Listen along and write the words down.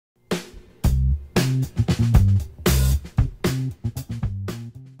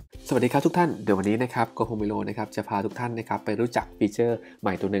สวัสดีครับทุกท่านเดี๋ยววันนี้นะครับโกโฮมิโรนะครับจะพาทุกท่านนะครับไปรู้จักฟีเจอร์ให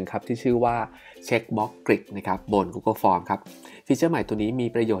ม่ตัวหนึ่งครับที่ชื่อว่า CheckBox Grid นะครับบน Google Form ครับฟีเจอร์ใหม่ตัวนี้มี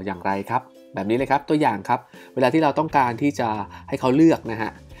ประโยชน์อย่างไรครับแบบนี้เลยครับตัวอย่างครับเวลาที่เราต้องการที่จะให้เขาเลือกนะฮ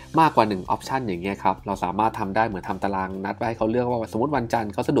ะมากกว่า1 option อย่างเงี้ยครับเราสามารถทำได้เหมือนทำตารางนัดไว้ให้เขาเลือกว่าสมมติวันจันท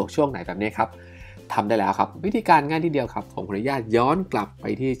ร์เขาสะดวกช่วงไหนแบบนี้ครับทำได้แล้วครับวิธีการง่ายทีเดียวครับผมขออนุญาตย้อนกลับไป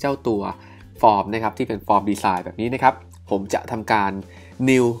ที่เจ้าตัวฟอร์มนะครับที่เป็นฟอร์มดีไซน์แบบนี้นะครับผมจะทำการ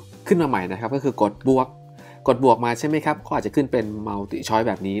newขึ้นมาใหม่นะครับก็คือกดบวกมาใช่ไหมครับก็อาจจะขึ้นเป็น multi choice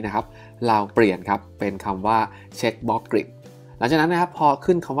แบบนี้นะครับเราเปลี่ยนครับเป็นคำว่า checkbox grid หลังจากนั้นนะครับพอ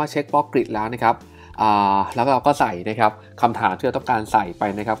ขึ้นคำว่า checkbox grid แล้วนะครับแล้วเราก็ใส่นะครับคำถามที่เราต้องการใส่ไป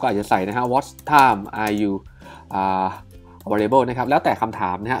นะครับก็อาจจะใส่นะฮะ what time are you available นะครับแล้วแต่คำถ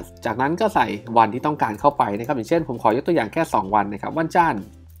ามนะฮะจากนั้นก็ใส่วันที่ต้องการเข้าไปนะครับอย่างเช่นผมขอยกตัวอย่างแค่2วันนะครับวันจันทร์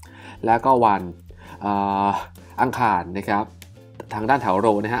แล้วก็วันอังคารนะครับทางด้านแถวโร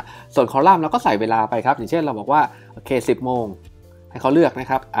นะฮะส่วนคอลัมน์เราก็ใส่เวลาไปครับอย่างเช่นเราบอกว่าโอเค10 โมงให้เขาเลือกนะ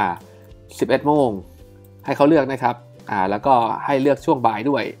ครับ11 โมงให้เขาเลือกนะครับแล้วก็ให้เลือกช่วงบ่าย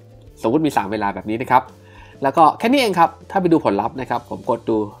ด้วยสมมุติมี3เวลาแบบนี้นะครับแล้วก็แค่นี้เองครับถ้าไปดูผลลัพธ์นะครับผมกด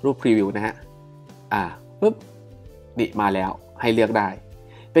ดูรูปพรีวิวนะฮะปุ๊บนี่มาแล้วให้เลือกได้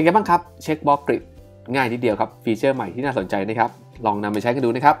เป็นไงบ้างครับเช็คบ็อกกริดง่ายนิดเดียวครับฟีเจอร์ใหม่ที่น่าสนใจนะครับลองนำไปใช้กันดู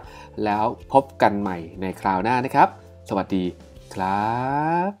นะครับแล้วพบกันใหม่ในคราวหน้านะครับสวัสดีครั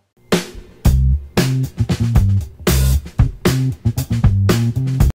บ